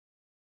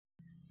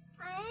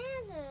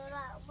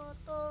Sira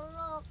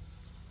botolok.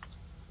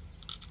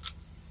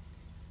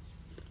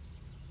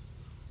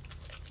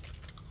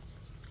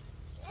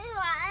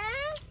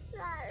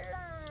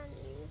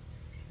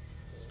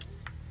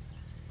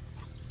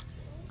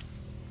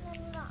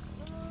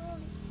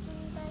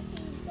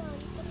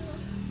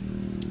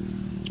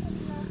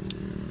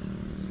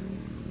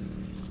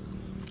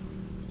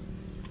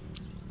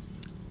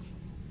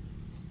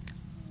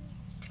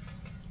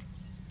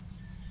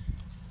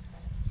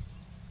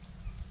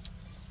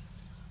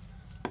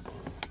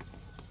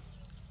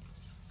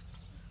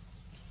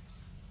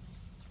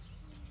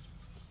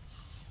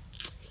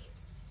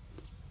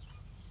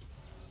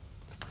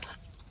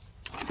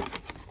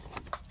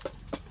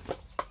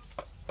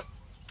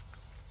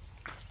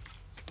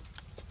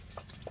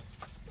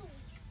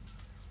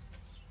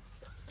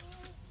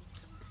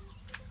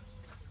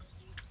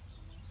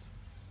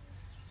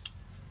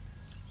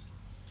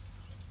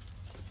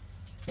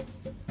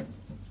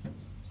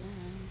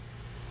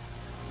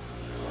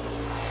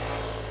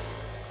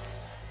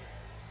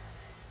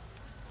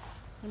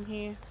 I'm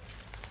here.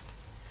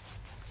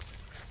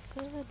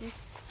 So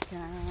this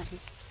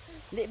guys,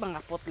 hindi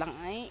mangapot lang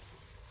ay.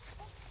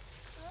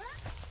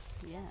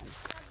 Yan.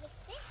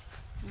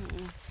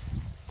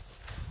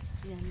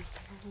 Yan.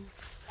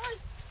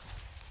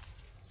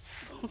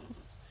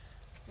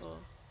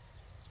 Oh.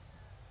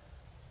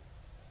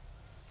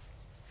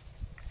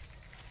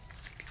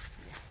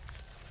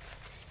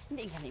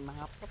 Hindi gani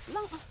mangapot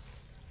lang.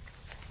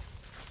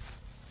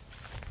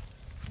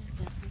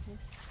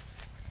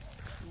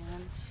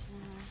 Yan siya.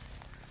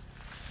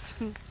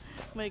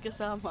 May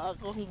kasama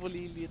akong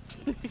bulilit.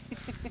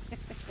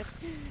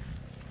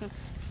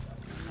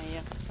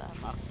 May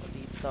kasama ako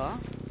dito.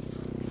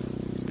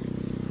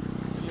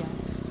 Yan.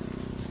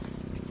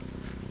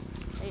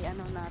 Ay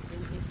ano natin,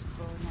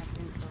 explore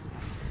natin ito.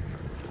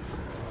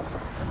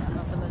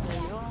 Ano talaga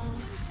yung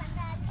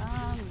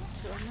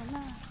so ano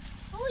na.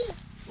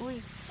 Uy.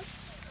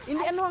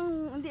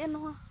 Hindi ano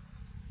ha.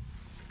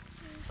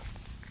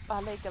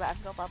 Palay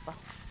karaan ka papa.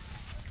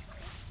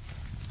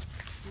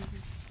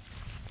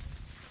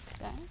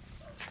 Guys.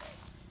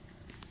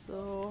 So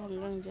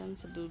hanggang dyan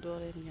sa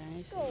dulo rin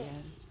guys.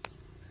 Ayan.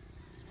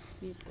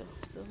 Dito.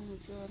 So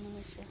medyo ano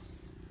na siya.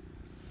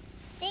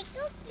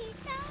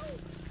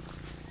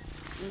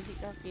 Hindi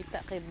ka kita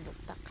kay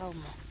takaw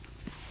mo.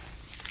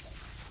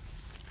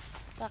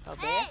 Takaw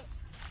be?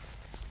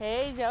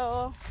 Hey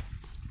Joe.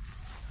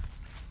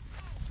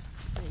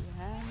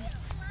 Ayan.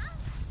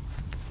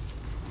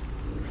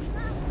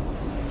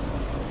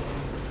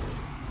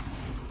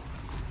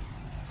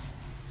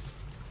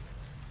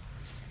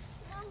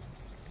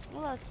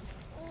 What?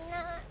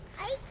 No,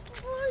 I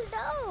fall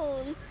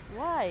down.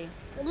 Why?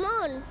 Come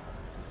on.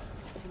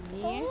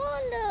 Here? Come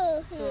on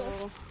though. So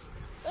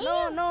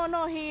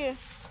no here.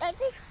 I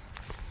think.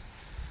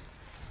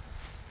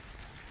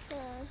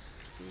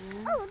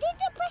 Oh, did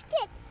you press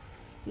it?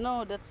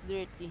 No, that's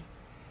dirty.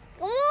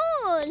 Come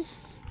on.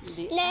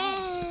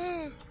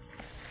 Nah.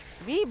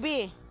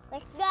 Bibi.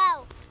 Let's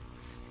go.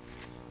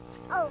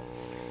 Oh,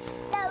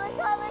 that was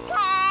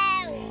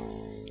overtime.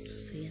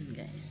 So yan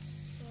guys.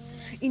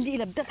 Hindi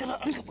ilabda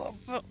karaan ka pa.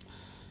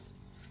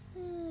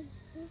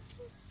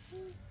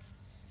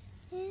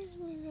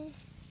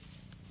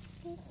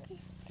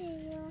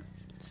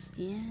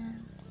 Yan.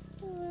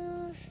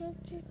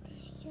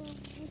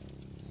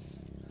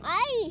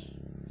 Ay!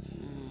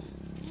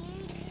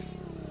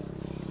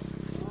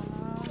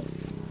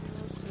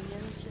 So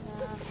yan siya.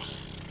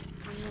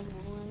 Ano yung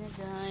bunga niya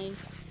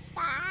guys.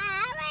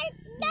 Tarik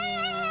na!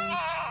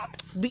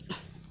 Hindi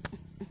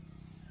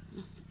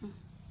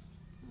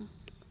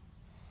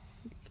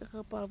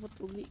kakapabot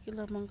uli ka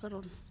lamang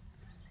karon.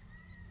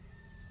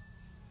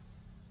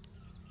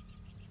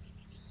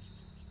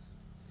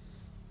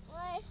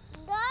 Let's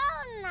go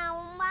now,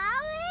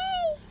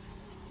 Mommy.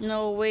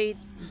 No, wait.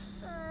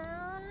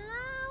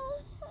 No.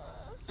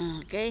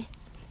 Okay.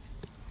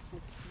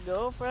 Let's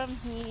go from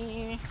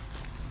here.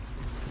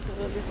 So,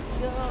 let's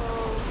go.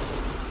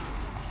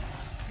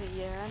 So,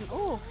 yan.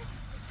 Oh,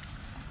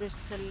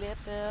 there's a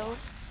little.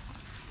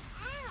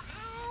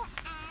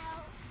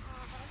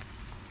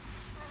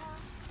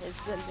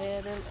 It's a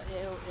little. So,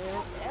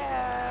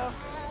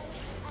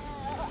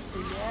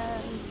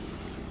 yan.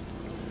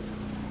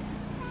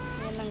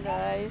 Yan lang,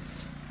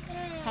 guys.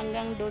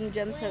 Hanggang doon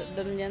yan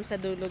sa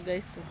dulo,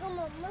 guys. So,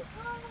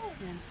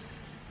 yan.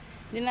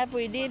 Hindi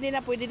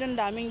na pwede doon,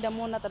 daming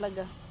damo na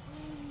talaga.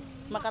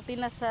 Makati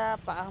na sa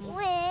paa mo.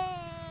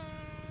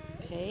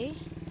 Okay?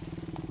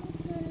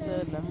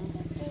 So lang.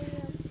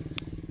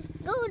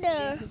 Go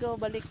there. Okay, go,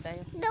 balik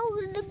tayo.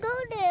 Go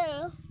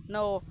there.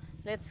 No,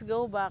 let's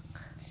go back.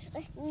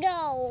 Let's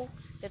go.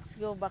 Let's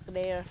go back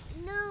there.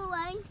 No,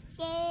 I'm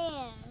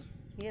scared.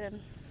 Here,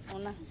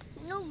 una.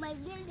 No, my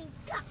girl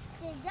got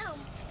to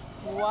jump.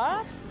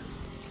 What?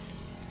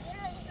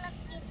 Girl got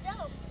to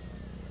jump.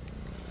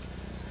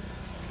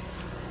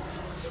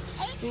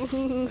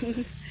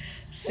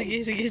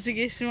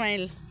 Sige,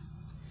 smile.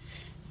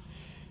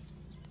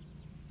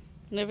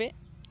 Nabi?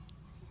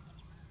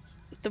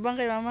 Ito bang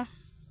kay mama?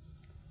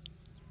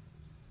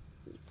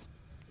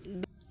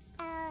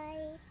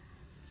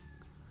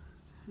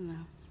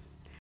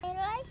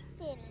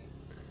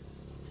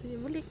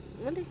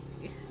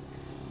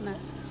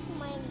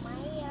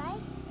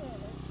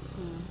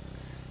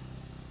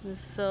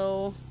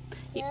 So,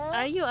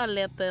 are you a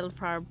little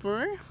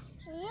farmer?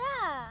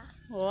 Yeah.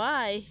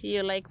 Why?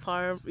 You like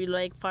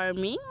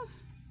farming?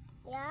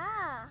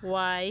 Yeah.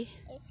 Why?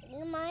 It's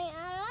my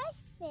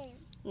rice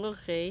field.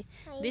 Okay.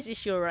 This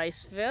is your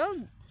rice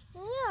field?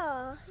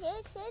 No,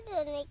 it's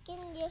hidden. I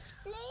can just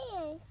play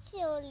and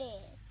show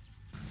it.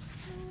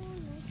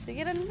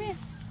 Sige rin, be.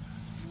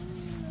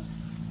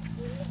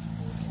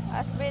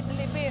 Asbe,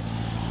 dali, be.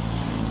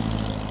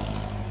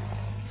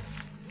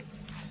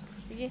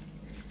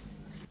 Sige.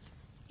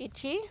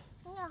 Itchy?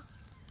 No,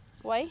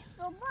 Why?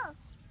 go back.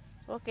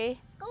 Okay.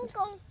 Kung,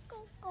 kung,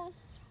 kung, kung.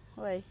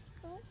 Why?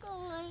 Kung,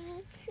 kung,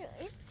 I'm so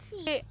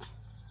itchy. Okay.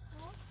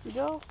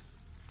 Go.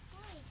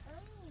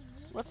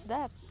 What's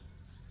that?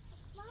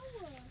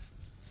 Power.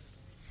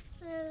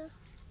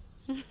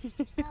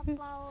 That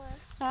power.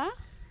 Huh?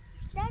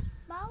 That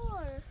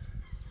power.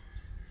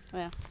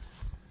 Well.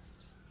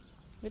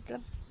 Wait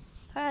lang.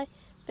 Hi.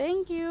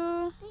 Thank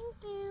you. Thank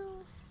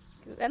you.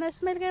 Ano,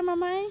 smile kay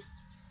mamay?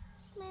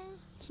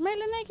 Man,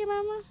 Smile na kay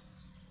mama.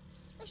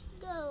 let's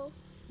go.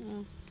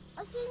 Mm.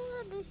 I'll see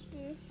you this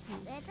year.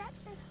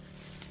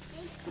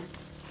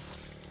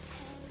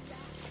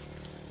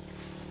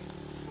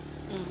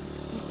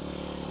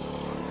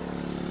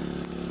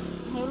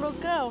 Hulog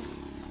ka.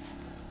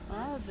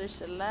 Oh,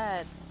 there's a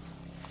lot.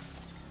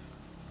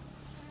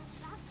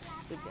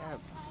 Stick.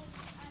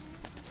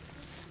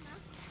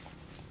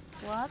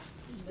 What?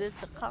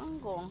 That's a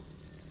kangkong.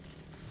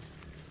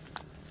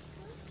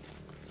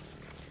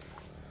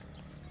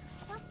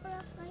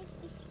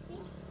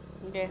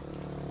 Okay.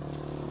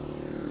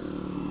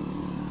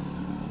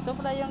 Ito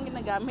pala yung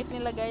ginagamit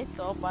nila guys,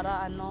 so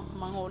para ano,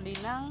 manghuli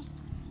ng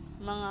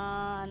mga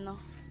ano,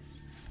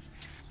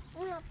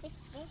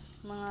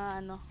 mga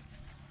ano,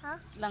 Ha?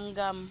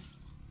 langgam.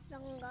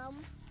 Langgam.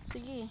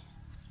 Sige.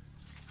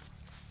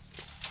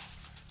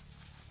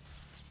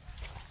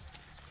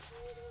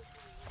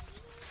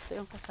 Ito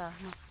yung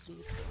kasama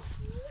dito.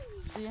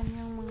 Ayan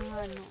yung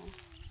mga ano,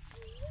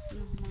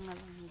 yung mga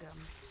langgam.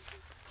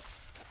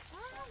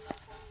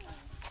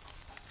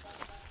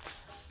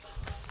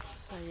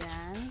 So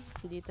yan,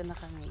 dito na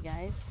kami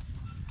guys.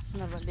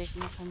 Nabalik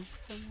na kami.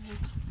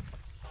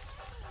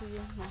 So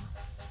yan na.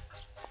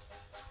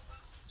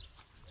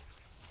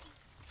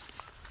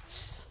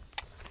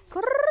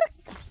 Korrek!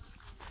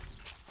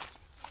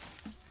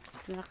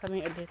 Na kami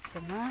ulit sa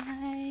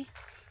may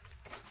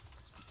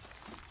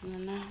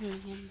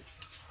namin.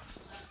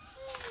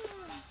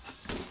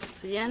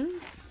 So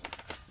yan.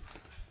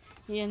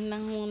 Yan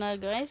lang muna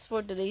guys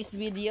for today's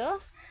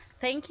video.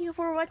 Thank you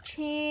for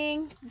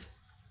watching.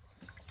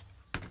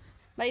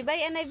 Bye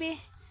bye,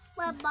 Anabi.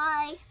 Bye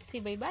bye.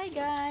 Say bye bye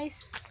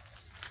guys.